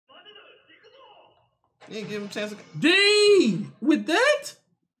You didn't give him a chance to... Dang! With that?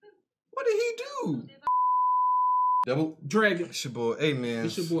 What did he do? Double Dragon. It's your boy AMENZ.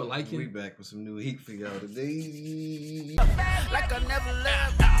 It's your boy Lycan. We back with some new heat for y'all today. Like I never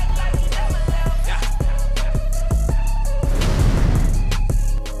left.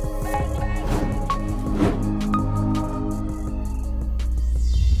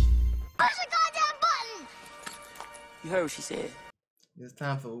 Push the goddamn button! You heard what she said. It's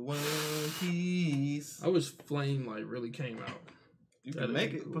time for One Piece. I wish Flame like really came out. You can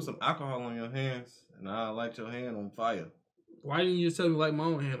make it. Cool. Put some alcohol on your hands, and I'll light your hand on fire. Why didn't you just tell me light my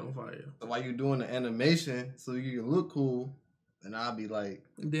own hand on fire? So while you doing the animation, so you can look cool, and I'll be like.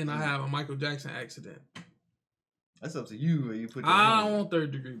 And then I have a Michael Jackson accident. That's up to you. Where you put. I don't want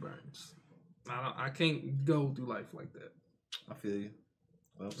third-degree burns. I can't go through life like that. I feel you.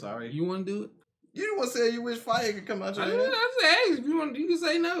 Well, I'm sorry. You want to do it? You the one said you wish fire could come out your hand. I just asked if you want. You can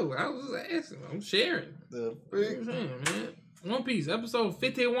say no. I was just asking. I'm sharing. The freak. I'm saying, man. One Piece episode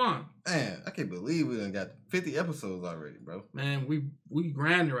 51. Man, I can't believe we done got 50 episodes already, bro. Man, we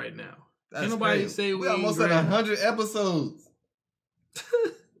grinding right now. That's Ain't nobody crazy. say we almost at 100 episodes.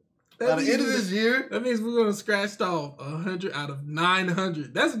 By the end of this year, that means we're gonna scratch off 100 out of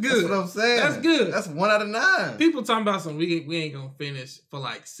 900. That's good. That's what I'm saying. That's good. That's 1 out of 9. People talking about some we ain't gonna finish for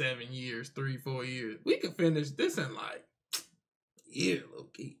like 7 years, 3-4 years. We can finish this in like a year, low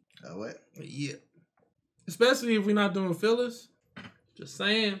key. What? A year. Especially if we're not doing fillers. Just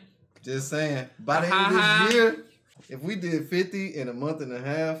saying. Just saying. By the end of this year, if we did 50 in a month and a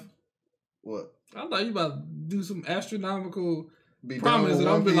half, what? I thought you about to do some astronomical be promise, and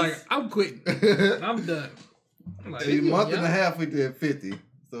I'm be like, I'm quitting. I'm done. I'm like, a month and a half, we did 50.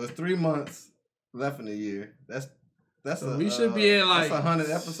 So it's 3 months left in the year. That's so we should be at like that's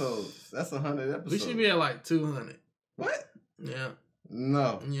 100 episodes. That's 100 episodes. We should be at like 200. What? Yeah.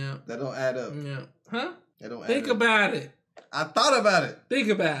 No. Yeah. That don't add up. Yeah. Huh? That don't Think add up. about it. I thought about it. Think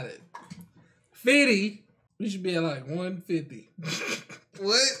about it. 50. We should be at like 150.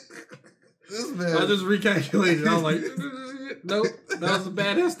 What? This man. I just recalculated. I was like, nope, that was a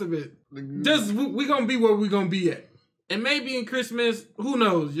bad estimate. Just we gonna be where we gonna be at, and maybe in Christmas, who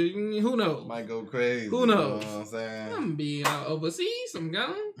knows? Who knows? Might go crazy. Who knows? You know what I'm saying? I'm gonna be overseas. I'm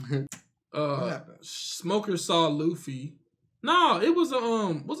gone. What happened? Smoker saw Luffy. No, it was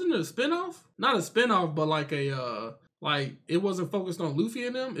wasn't it a spinoff? Not a spinoff, but like a like it wasn't focused on Luffy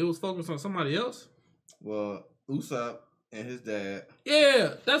and them. It was focused on somebody else. Well, Usopp and his dad.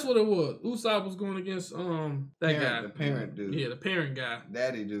 Yeah, that's what it was. Usopp was going against that guy. The parent dude. Yeah, the parent guy.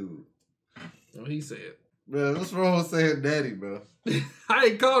 Daddy dude. What he said. Bro, what's wrong with saying daddy, bro? I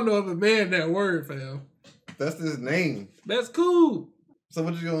ain't called no other man that word, fam. That's his name. That's cool. So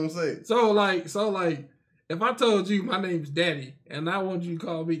what you gonna say? So like, if I told you my name's Daddy and I want you to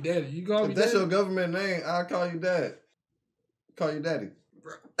call me Daddy, you call me Daddy? If that's your government name, I'll call you Dad. Call you Daddy.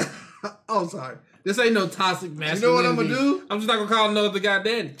 Oh, sorry. This ain't no toxic masculinity. You know what I'm gonna do? I'm just not gonna call no other guy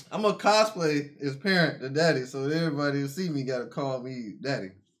Daddy. I'm gonna cosplay his parent to Daddy, so everybody who see me gotta call me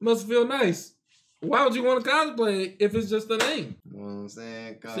Daddy. Must feel nice. Why would you want to cosplay if it's just a name? You know what I'm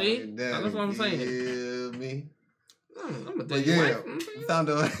saying? Call See? me Daddy. That's what I'm saying. Feel me? I'm gonna tell But you yeah, what.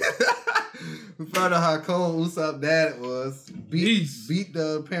 we found out how cold Usopp dad was. Beat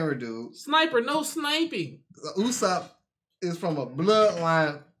the parent dude. Sniper, no sniping. Usopp is from a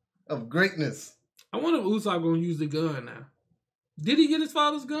bloodline of greatness. I wonder if Usopp gonna use the gun now. Did he get his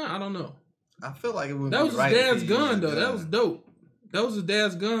father's gun? I don't know. I feel like it would. That be was right his dad's if he gun used though. the That was dope. That was his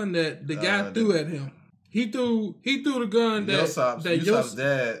dad's gun that the guy threw at him. He threw the gun that Usopp's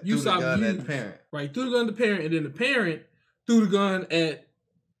dad threw the gun at the parent. Right, threw the gun at the parent, and then the parent threw the gun at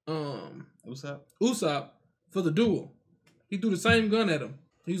Usopp for the duel. He threw the same gun at him.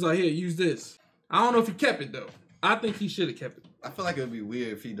 He was like, "Here, use this." I don't know if he kept it though. I think he should have kept it. I feel like it would be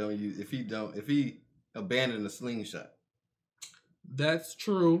weird if he abandoned the slingshot. That's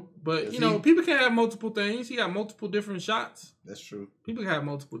true, but you know, people can have multiple things. He got multiple different shots. That's true. People can have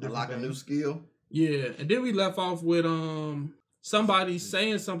multiple different things. Unlock a new skill. Yeah, and then we left off with somebody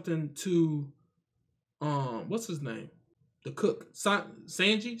saying something to what's his name? The cook,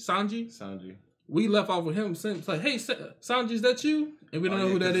 Sanji. We left off with him saying like, "Hey, Sanji, is that you?" And we don't know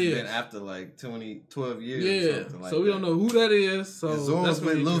who that is. Been after like 12 years. Yeah, or something like so we don't know who that is. So Zoro's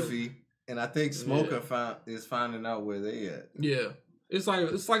with Luffy, and I think Smoker is finding out where they at. Yeah, it's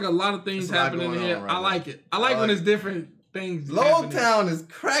like a lot of things happening here. Right I like it. I like when it's different things. Low Town is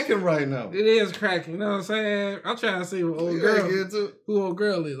cracking right now. It is cracking. You know what I'm saying? I'm trying to see who old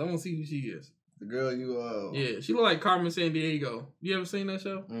girl is. I want to see who she is. The girl you Yeah, she look like Carmen Sandiego. You ever seen that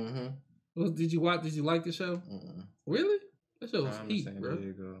show? Mm-hmm. Did you watch? Did you like the show? Mm-mm. Really? That show was heat, bro.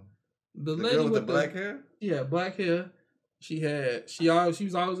 The The lady girl with the black hair? Yeah, black hair. She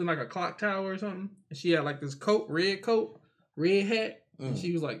was always in like a clock tower or something. And she had like this red hat, and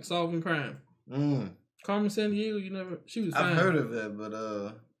she was like solving crime. Carmen Sandiego, she was fine. I've heard of that, but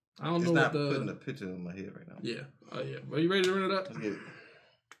I don't know what putting a picture in my head right now. Yeah. Oh yeah. Are you ready to run it up? Let's get it.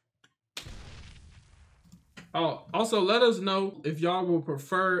 Oh, also let us know if y'all will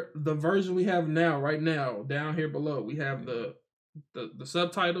prefer the version we have now, right now, down here below. We have the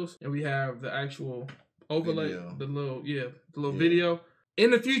subtitles and we have the actual overlay, video. the little video.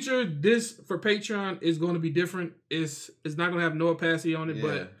 In the future, this for Patreon is going to be different. It's not going to have no opacity on it,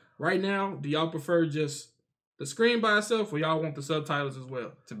 but right now, do y'all prefer just the screen by itself or y'all want the subtitles as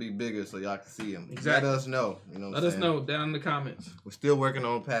well? To be bigger so y'all can see them. Exactly. Let us know. Let us know down in the comments. We're still working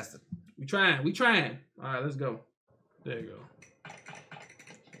on past it. We trying. All right, let's go. There you go.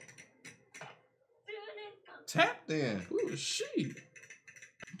 Tap then. Who is she?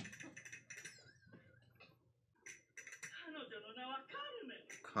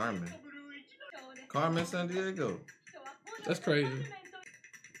 Carmen Sandiego. That's crazy.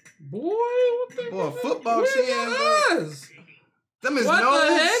 Boy, what the boy, football she has. Them is what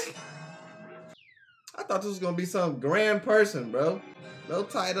the heck? I thought this was gonna be some grand person, bro. No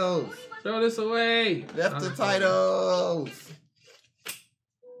titles. Throw this away. Left the titles.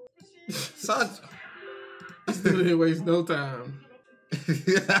 Son. This dude didn't waste no time.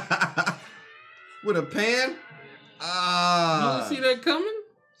 With a pan? You don't see that coming?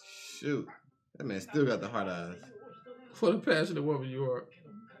 Shoot. That man still got the hard eyes. What a passionate woman you are.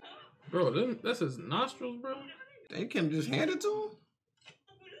 Bro, that's his nostrils, bro. They can't just hand it to him?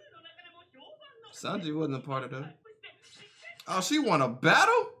 Sanji wasn't a part of that. Oh, she won a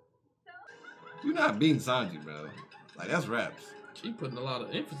battle? You're not beating Sanji, bro. Like, that's raps. She putting a lot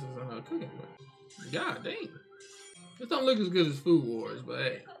of emphasis on her cooking, but god dang. This don't look as good as Food Wars, but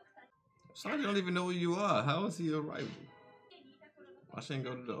hey. Sanji don't even know who you are. How is he a rival? Why shouldn't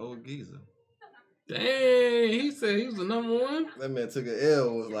go to the old geezer? Dang, he said he was the #1. That man took an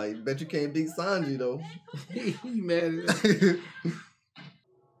L. Was like, bet you can't beat Sanji though. He mad at him.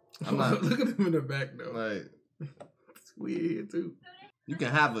 I'm not. Look at him in the back though. Like, it's weird too. You can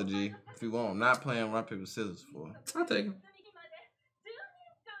have a G if you want. I'm not playing rock paper scissors for. I'll take him.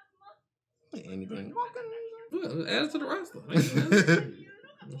 Anything. Well, add it to the roster.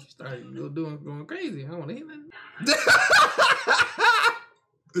 She started going crazy. I don't want to hear that.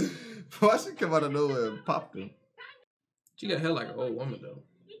 Why she come out of nowhere and pop them? She got hair like an old woman though.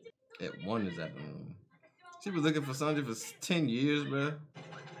 At one is at the room. She was looking for Sanji for 10 years, bro.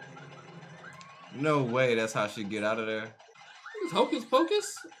 No way that's how she get out of there. It's hocus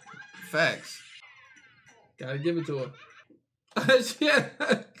pocus? Facts. Gotta give it to her. Shit.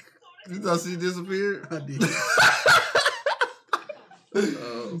 You thought she disappeared? I did.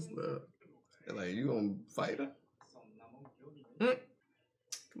 Oh, snap. They're like, you gonna fight her?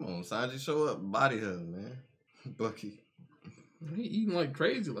 Come on, Sanji, show up, body her, man. Bucky. He eating like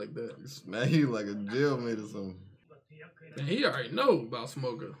crazy like that. Man, he like a jailmate or something. Man, he already know about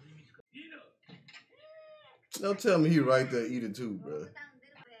Smoker. Don't tell me he right there eating too, bro.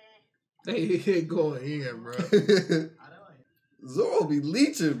 They going in, bro. Zoro be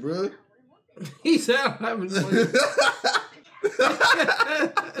leeching, bro. He sound having fun.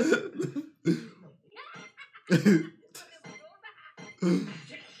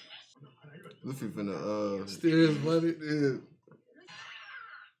 Luffy finna steal his money. Yeah.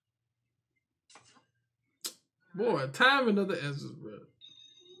 Boy, timing of the answers, bro.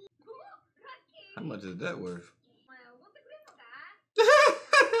 How much is that worth?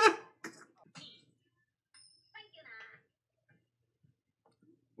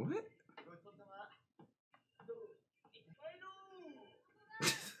 What?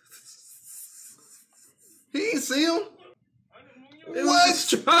 He ain't see him? What?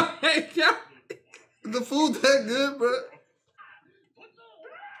 The food that good, bro?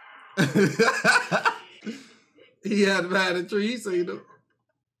 He had behind a tree, he seen him.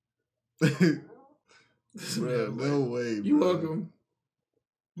 Bro, no way, bro. You welcome.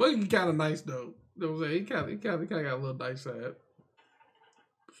 But he kind of nice, though. You know what I'm saying? He kind of got a little nice side.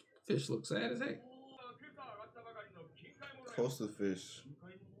 Fish looks sad as heck. Coastal fish.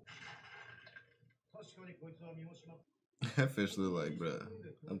 That fish look like, bro,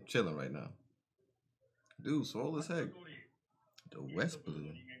 I'm chilling right now. Dude, swole as heck. The West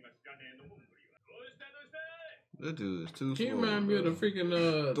Blue. That dude is too swole. He remind me of the freaking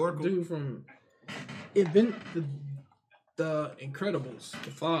dude from the Incredibles,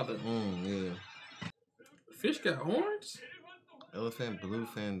 the father. Yeah. Fish got horns? Elephant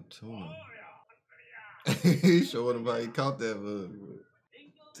bluefin tuna. He showed him how he caught that bug.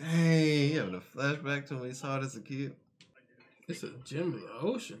 Dang, having a flashback to when he saw it as a kid. It's a gem of the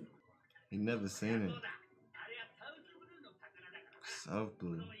ocean. He never seen it. South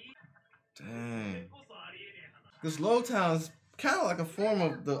Blue. Dang. This Lowtown's kind of like a form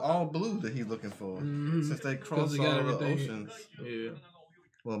of the all blue that he's looking for. Since they cross all the oceans. Yeah.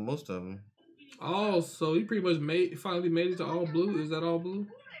 Well, most of them. Oh, so he pretty much finally made it to all blue. Is that all blue?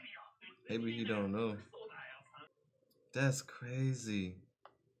 Maybe he don't know. That's crazy.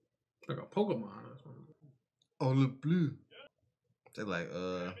 Like a Pokemon or something. All the blue. They like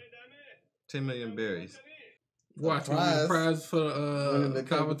 10 million berries. Watch prize for the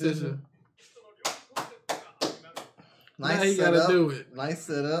competition. Nice now he gotta do it. Nice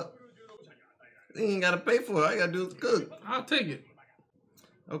setup. He ain't gotta pay for it. All you gotta do is cook. I'll take it.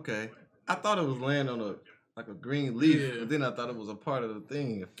 Okay. I thought it was laying on a green leaf, but then I thought it was a part of the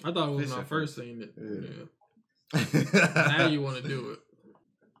thing. I thought it was when I first seen it. Yeah. Now you want to do it.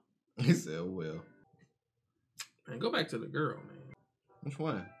 He said, well. Man, go back to the girl, man. Which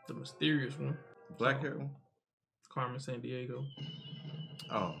one? The mysterious one. Black hair one? Carmen Sandiego.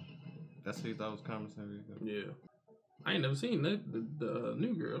 Oh. That's who you thought was Carmen Sandiego? Yeah. I ain't never seen that. The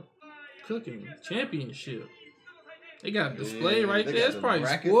new girl. Cooking championship. They got a display right there. It's probably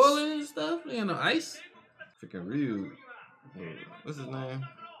spoiling and stuff. They got no ice. Freaking Ryu. What's his name?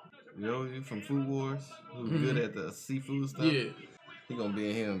 Ryu from Food Wars. Who's good at the seafood stuff. Yeah. He gonna be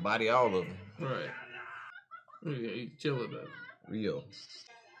in here and body all of them. Right. Yeah, he's chilling though. Rio.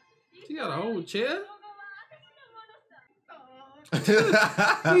 She got a whole chair.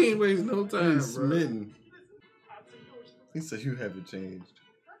 He ain't wasting no time, He's bro. smitten. He said you haven't changed.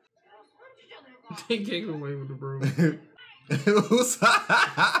 He can't get away with the broom.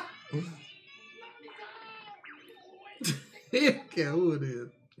 He don't care who it is.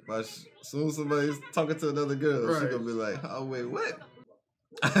 But as soon as somebody's talking to another girl, she gonna be like, oh wait, what?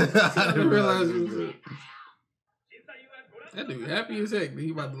 I didn't realize you was it. That dude happy as heck that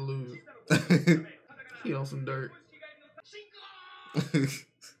he about to lose. He on some dirt.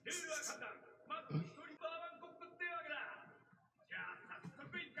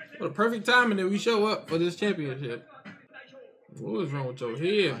 What a perfect timing that we show up for this championship. What was wrong with your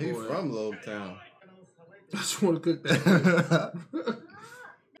head, boy? He from Lowtown. I just want to cook that.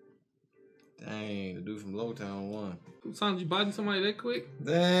 Dang, the dude from Lowtown won. Sanji body somebody that quick?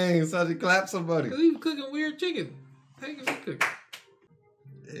 Dang, Sanji clapped somebody. Because he was cooking weird chicken. How you gonna cook?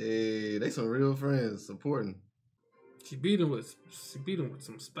 Hey, they some real friends supporting. She beat him with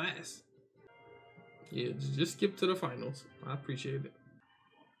some spice. Yeah, just skip to the finals. I appreciate it.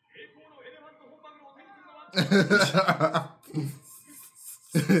 That's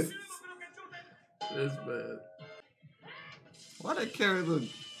bad. Why that carrot look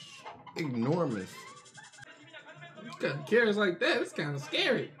enormous? Cutting carrots like that, it's kind of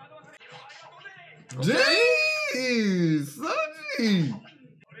scary. Okay. Jeez, Sanji.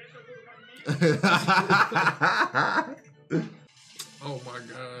 Oh my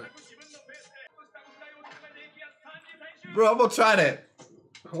god. Bro, I'm gonna try that.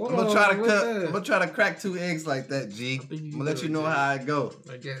 I'm gonna try to crack 2 eggs like that, G. I'm gonna let you know how I go.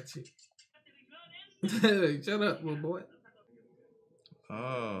 I got you. Hey, shut up, little boy.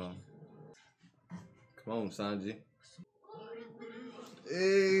 Oh. Come on, Sanji.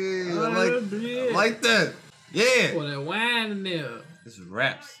 Hey, I like that. Yeah. Pour that wine in there. This is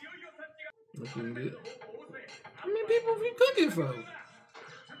raps. Looking good. How many people we cooking for?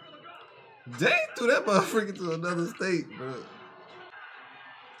 Dang, threw that motherfucker to another state, bro.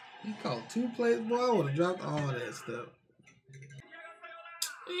 He called 2 plates, boy. I would have dropped all that stuff.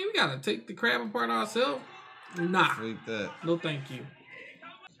 Hey, we gotta take the crab apart ourselves. Nah. Freak that. No, thank you.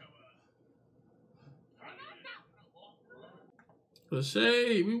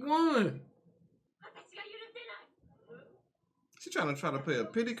 Lachey, we won. She trying to play a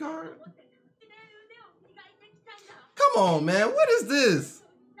pity card? Come on, man. What is this?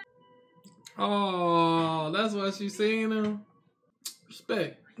 Oh, that's why she's saying him.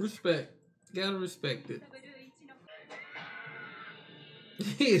 Respect. Gotta respect it.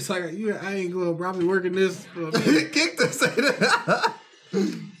 It's like I ain't gonna probably working this for a minute. Kick that, say that.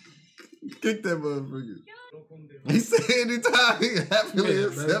 Kick that motherfucker. He said anytime he happily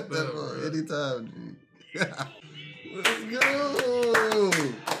accept that one. Anytime, G. Let's go.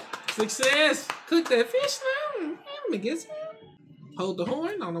 Success. Cook that fish now. Let me get some. Hold the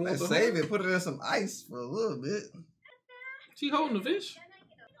horn. I don't want Let's the save horn. it. Put it in some ice for a little bit. She holding the fish.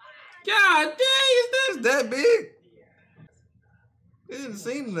 God dang, It's that big. It didn't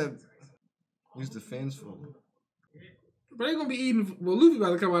seem that. Use the fins for it. But they gonna be eating. Well, Luffy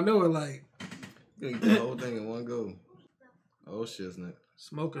about to come out nowhere like. You eat the whole thing in one go. Oh shit, snap.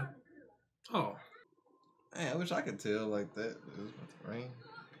 Smoker. Oh. Man, I wish I could tell like that. It was about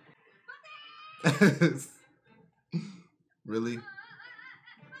to rain. Really?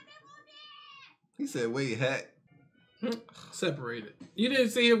 He said, wait, hat. Separated. You didn't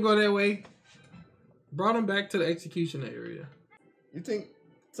see him go that way. Brought him back to the execution area. You think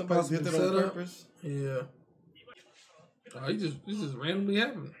somebody did that on purpose? Yeah. Oh, this just randomly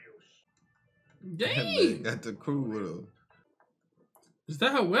happened. That man Dang! got the crew with him. Is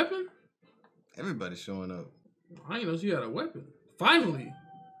that her weapon? Everybody's showing up. I didn't know she had a weapon. Finally.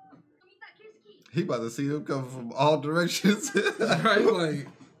 He about to see them coming from all directions. Right? Like,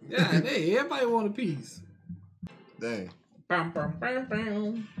 yeah, hey, everybody want a piece. Dang. Bam, bam, bam,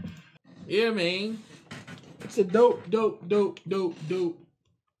 bam. Yeah, man. It's a dope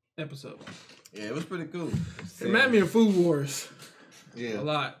episode. Yeah, it was pretty cool. It reminded me of Food Wars. Yeah. A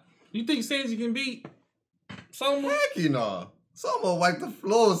lot. You think Sanji can beat Soma? Heck, you know. Soma wiped the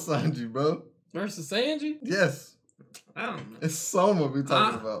floor with Sanji, bro. Versus Sanji? Yes. I don't know. It's Soma we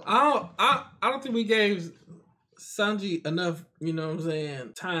talking about. I don't think we gave Sanji enough, you know what I'm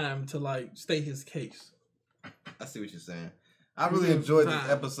saying, time to like state his case. I see what you're saying. I really enjoyed this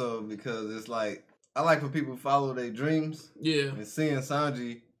episode because it's like, I like when people follow their dreams. Yeah. And seeing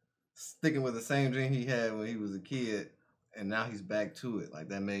Sanji sticking with the same dream he had when he was a kid, and now he's back to it. Like,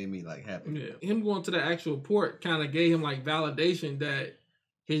 that made me like happy. Yeah. Him going to the actual port kind of gave him like validation that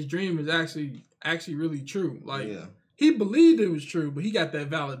his dream is actually really true. Like, he believed it was true, but he got that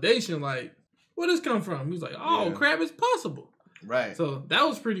validation. Like, where does this come from? He's like, oh crap, it's possible. Right. So that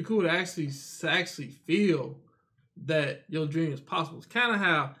was pretty cool to actually feel that your dream is possible. It's kind of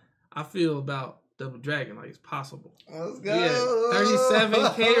how I feel about Double Dragon. Like, it's possible. Let's go. Yeah,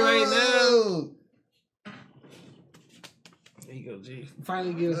 37K right now. There you go, G.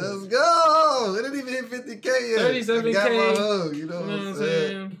 Finally get us. Let's go. It didn't even hit 50K yet. 37K. Got my hug, you know what I'm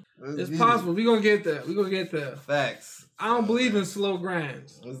saying? It's possible. We're going to get there. We're going to get there. Facts. I don't believe in slow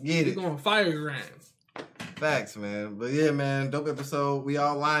grinds. Let's get it. We're going fire grinds. Facts, man. But yeah, man, dope episode. We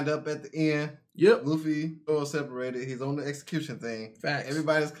all lined up at the end. Yep. Luffy all separated. He's on the execution thing. Facts.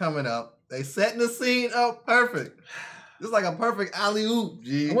 Everybody's coming up. They setting the scene up perfect. This is like a perfect alley-oop,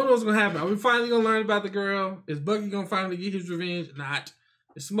 G. I wonder what's going to happen. Are we finally going to learn about the girl? Is Bucky going to finally get his revenge? Not.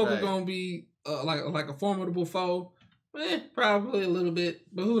 Is Smoker going to be like a formidable foe? Probably a little bit,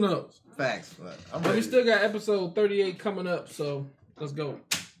 but who knows? Facts. But we still got episode 38 coming up, so let's go.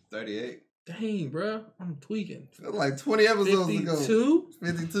 38? Dang, bro. I'm tweaking. That's like 20 episodes 52? ago.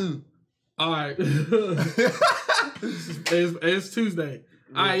 52. All right. it's Tuesday.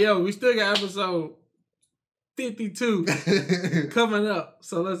 All right, yo, we still got episode 52 coming up,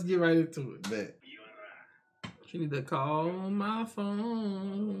 so let's get right into it. Bet. She need to call my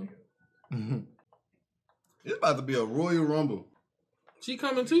phone. It's about to be a Royal Rumble. She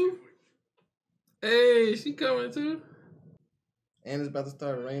coming too? Hey, she coming too? And it's about to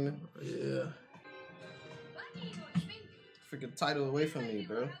start raining. Yeah. Freaking title away from me,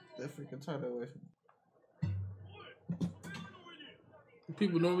 bro. That freaking title away from me.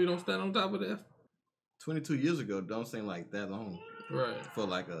 People normally don't stand on top of that. 22 years ago don't seem like that long. Right. For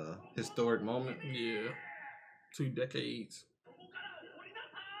like a historic moment. Yeah. 2 decades.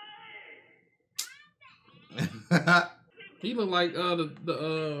 He look like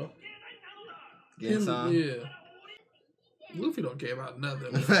the Gensan. Yeah. Luffy don't care about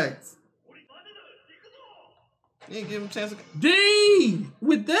nothing. Facts. You didn't give him a chance to... Dang!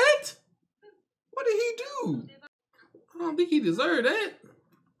 With that? What did he do? I don't think he deserved that.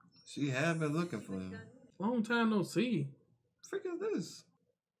 She had been looking for him. Long time no see. Frick is this?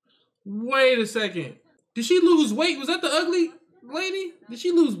 Wait a second. Did she lose weight? Was that the ugly lady? Did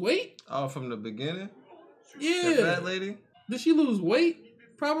she lose weight? Oh, from the beginning? Yeah. The fat lady? Did she lose weight?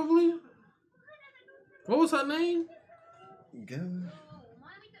 Probably. What was her name?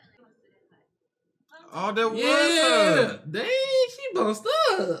 Oh, that was her. her. Dang, she bust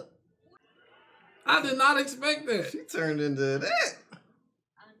up. I did not expect that. She turned into that.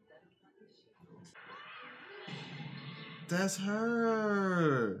 That's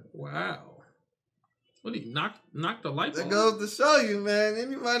her. Wow. What, he knocked the light That bulb? goes to show you, man.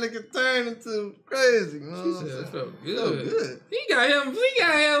 Anybody can turn into crazy. You know She what I'm said it saying? felt good. Felt good. He got him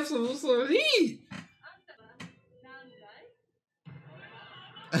some heat.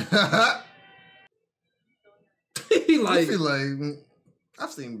 He like, Luffy like,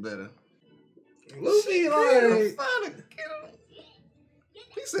 I've seen better. Luffy Like, like,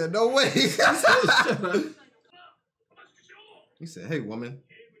 he said, no way. shut up. He said, hey, woman.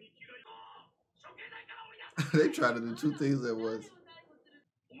 They tried to do 2 things at once.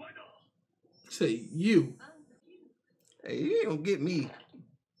 Say you. Hey, you ain't gonna get me.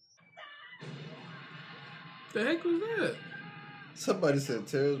 The heck was that? Somebody said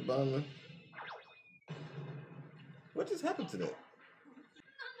terrorist bombing. What just happened to that?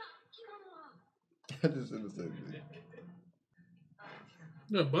 I just said the same thing.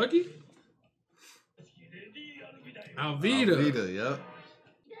 The Buggy? Alvida. Alvida, yep.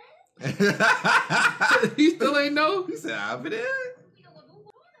 He still ain't know? He said Alvida?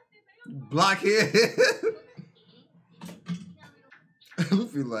 Blockhead.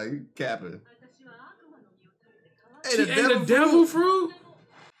 Luffy like, you capping. Hey, She ate the devil fruit?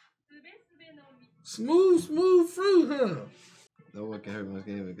 Smooth fruit, huh? No one can hurt my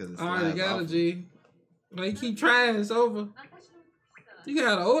skin because it's Alright, got it, G. Like, you keep trying, it's over. You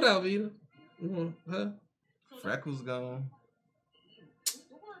got an old Alvida. Huh? Freckles gone.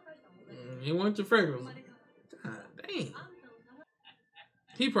 You want your freckles. God dang.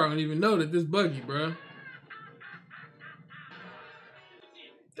 He probably don't even know that this Buggy, bro.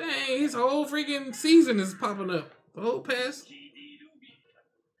 Dang, his whole freaking season is popping up. The whole past.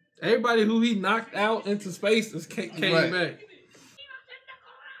 Everybody who he knocked out into space came back.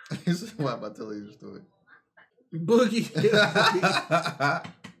 Why am I telling you the story? Boogie.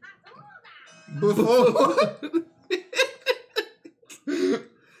 Before.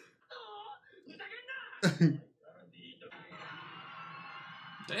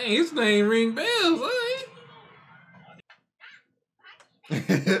 Dang, his name ring bells,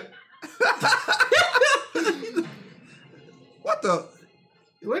 What the?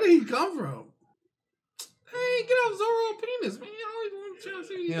 Where did he come from? Hey, get off Zoro penis, man. You always want to try to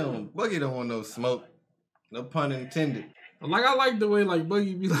see what he's doing. Buggy don't want no smoke. No pun intended. Like, I like the way, like,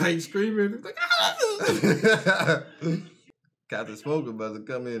 Buggy be, like, screaming. Like, Captain Smoker about to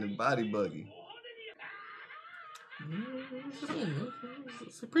come in and body Buggy.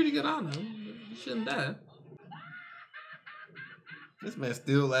 It's a pretty good honor. You shouldn't die. This man's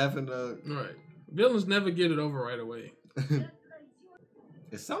still laughing. Right. Villains never get it over right away.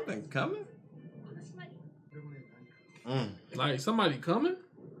 Is something coming? Like somebody coming?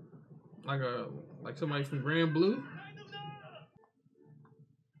 Like somebody from Grand Blue?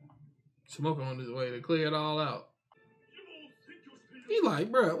 Smoking on his way to clear it all out. He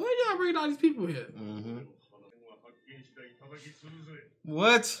like, bro, why y'all bringing all these people here?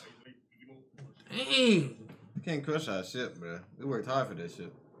 What? Dang. You can't crush our ship, bro. We worked hard for this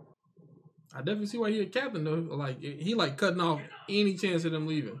shit. I definitely see why he a captain though. Like he like cutting off any chance of them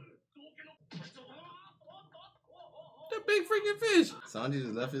leaving. That big freaking fish. Sanji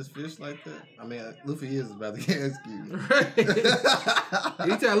just left his fish like that? I mean, Luffy is about to get executed. Right.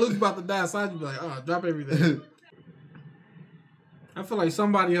 Anytime Luffy about to die, Sanji be like, oh, drop everything. I feel like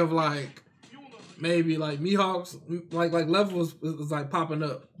somebody of like, maybe like Mihawk's, like levels was like popping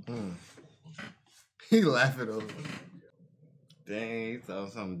up. He laughing over. Dang, he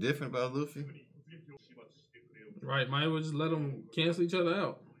thought something different about Luffy. Right, might as well just let them cancel each other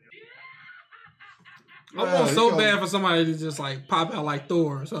out. I want so bad for somebody to just like pop out like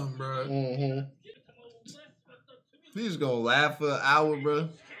Thor or something, bro. He's just gonna laugh for an hour, bro.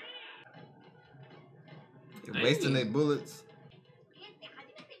 Wasting their bullets.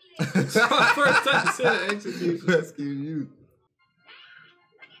 It's my first time seeing execution. Rescue you.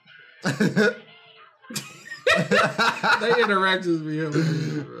 They interactions be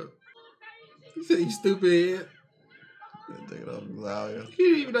hilarious, bro. He said, "You stupid head." Take it off Gloria. He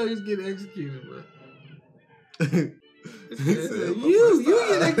didn't even know he was getting executed, bro. He said, you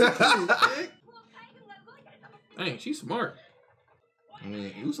get executed. Dang, she's smart. I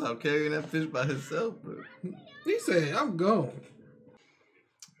mean, Usopp carrying that fish by himself, bro. He said, "I'm gone."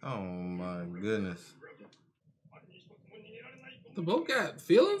 Oh my goodness. The boat got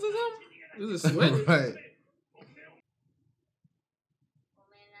feelings or something? Is it sweating? Right.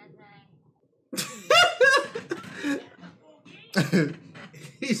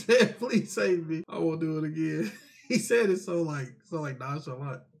 He said, "Please save me. I won't do it again." He said it so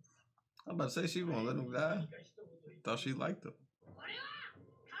nonchalant. I'm about to say she won't let him die. Thought she liked him.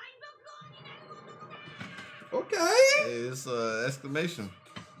 Okay. It's exclamation.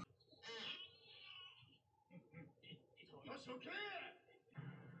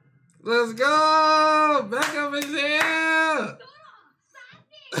 Let's go. Back up in here.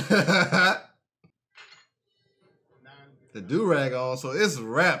 The do-rag on, so it's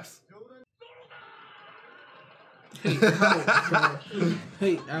wraps. Hey, out, bro.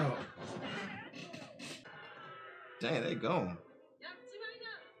 Hey, out. Dang, they gone.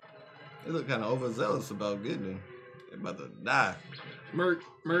 They look kind of overzealous about getting him. They're about to die. Merc.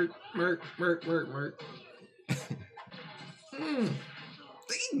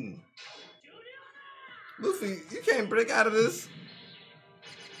 Dang. Luffy, you can't break out of this.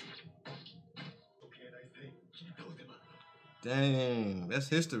 Dang, that's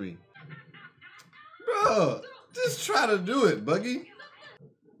history. Bro, just try to do it, Buggy.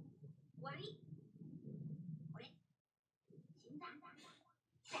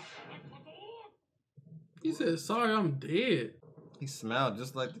 He said, sorry, I'm dead. He smiled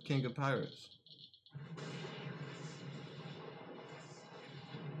just like the king of pirates.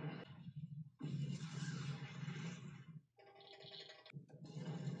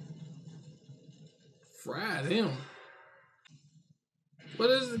 Fried him. What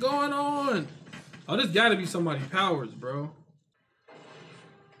is going on? Oh, this gotta be somebody's powers, bro.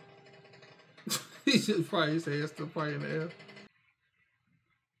 He should probably say it's still probably in the air.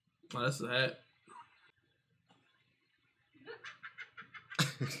 Oh, that's a hat.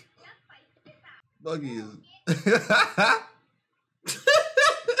 Buggy is.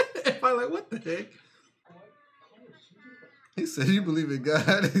 If I like, what the heck? He said, "You believe in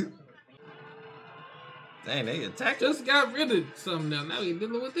God?" Dang, they attacked. Just got rid of something now. Now we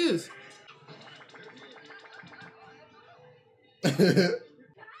dealing with this.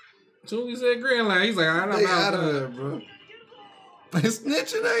 Soon as we said green light, he's like, all right, I'm out of there, bro. It's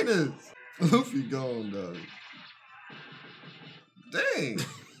snitching, ain't it? Luffy gone, dog. Dang.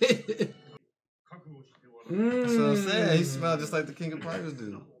 That's what I'm saying. He smelled just like the king of pirates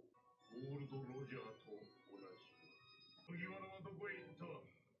do.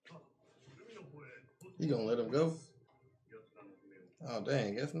 You gonna let him go? Oh,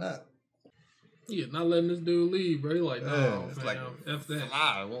 dang, guess not. Yeah, not letting this dude leave, bro. He like, no, it's fam, like F that.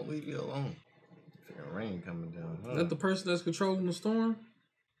 fly. I won't leave you alone. Freaking rain coming down. Huh? Is that the person that's controlling the storm?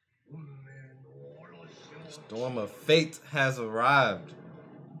 Storm of fate has arrived.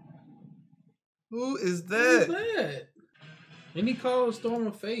 Who is that? Who's that? And he called it Storm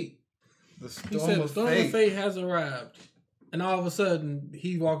of Fate. The storm He said, of the Storm fate. of Fate has arrived. And all of a sudden,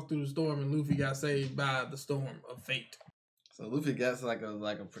 he walked through the storm and Luffy got saved by the Storm of Fate. So Luffy got like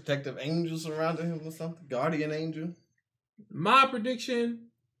a protective angel surrounding him or something? Guardian angel? My prediction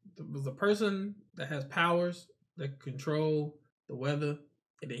was a person that has powers that control the weather.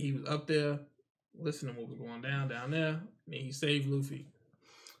 And then he was up there listening to what was going down there. And then he saved Luffy.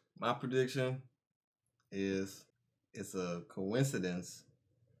 My prediction is it's a coincidence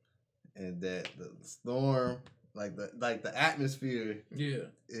and that the storm, like the atmosphere,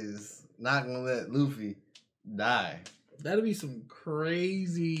 is not gonna let Luffy die. That'd be some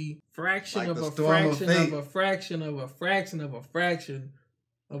crazy fraction Like of the a storm of fraction fate. of a fraction of a fraction of a fraction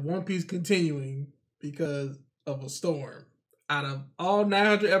of One Piece continuing because of a storm. Out of all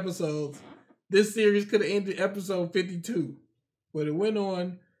 900 episodes, this series could have ended episode 52, but it went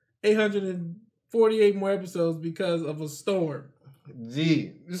on 848 more episodes because of a storm.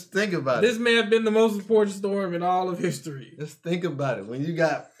 Gee, just think about This it. may have been the most important storm in all of history. Just think about it. When you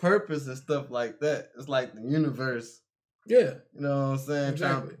got purpose and stuff like that, it's like the universe. Yeah, You know what I'm saying?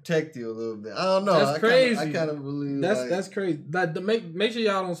 Trying Exactly. to protect you a little bit. I don't know. That's crazy. I kind of believe that's crazy. Like, make sure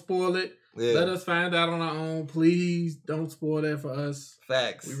y'all don't spoil it. Yeah. Let us find out on our own. Please don't spoil that for us.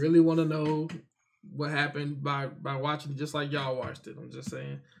 Facts. We really want to know what happened by watching it just like y'all watched it. I'm just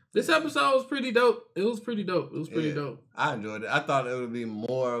saying. This episode was pretty dope. It was pretty dope. Dope. I enjoyed it. I thought it would be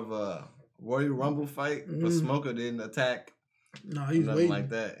more of a Royal Rumble fight, but Smoker didn't attack. No, he was Nothing waiting. like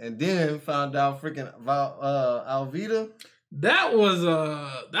that. And then found out freaking Alvida. That was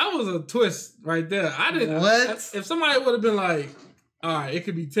a twist right there. I didn't. What? If somebody would have been like, all right, it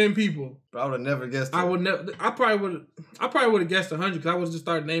could be 10 people. But I would have never guessed it. I would never. I probably would have guessed 100 because I would have just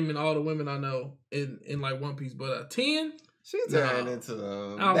started naming all the women I know in like One Piece. But 10. She turned into the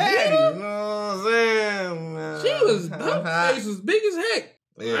Alvida? daddy. You know what I'm saying? She was, her face was big as heck.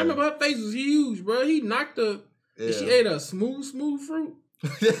 Yeah. I remember her face was huge, bro. He knocked her. Yeah. She ate a smooth fruit.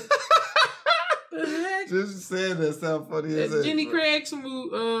 The heck? Just saying that sound funny as That's heck, Jenny bro. Craig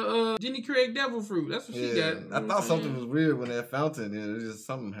Jenny Craig devil fruit. That's what she got. I thought something was weird when that fountain. It was just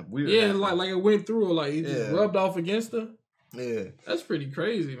something weird. Yeah, happened. like it went through her, like it just rubbed off against her. Yeah. That's pretty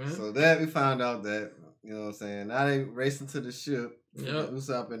crazy, man. So that we found out that, you know what I'm saying, now they racing to the ship. Yep.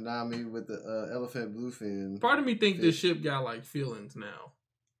 Usopp and Nami with the elephant bluefin. Part of me think this ship got like feelings now.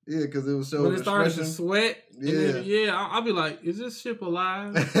 Yeah, because it was so When it started to sweat, I'll be like, is this ship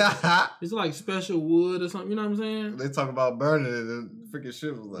alive? Is it like special wood or something? You know what I'm saying? They talk about burning it, and the freaking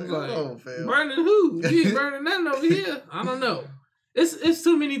ship was like, oh, fam. Burning who? You ain't burning nothing over here. I don't know. It's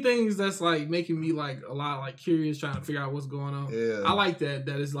too many things that's like making me like a lot like curious, trying to figure out what's going on. Yeah. I like that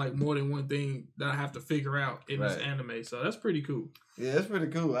it's like more than one thing that I have to figure out in this anime. So that's pretty cool. Yeah, it's pretty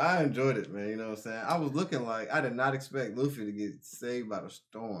cool. I enjoyed it, man. You know what I'm saying? I was looking like I did not expect Luffy to get saved by the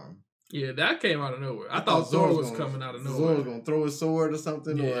storm. Yeah, that came out of nowhere. I thought Zoro was coming out of nowhere. Zoro was gonna throw his sword or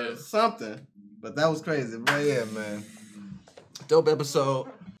something or something. But that was crazy. But yeah, man. Dope episode.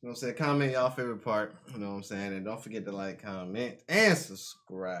 You know what I'm saying? Comment y'all favorite part. You know what I'm saying? And don't forget to like, comment, and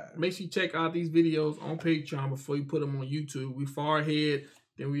subscribe. Make sure you check out these videos on Patreon before you put them on YouTube. We far ahead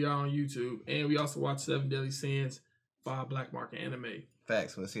than we are on YouTube. And we also watch 7 Deadly Sins by Black Market Anime.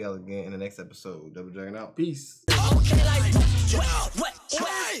 Facts. We'll see y'all again in the next episode. Double Dragon out. Peace. Okay, like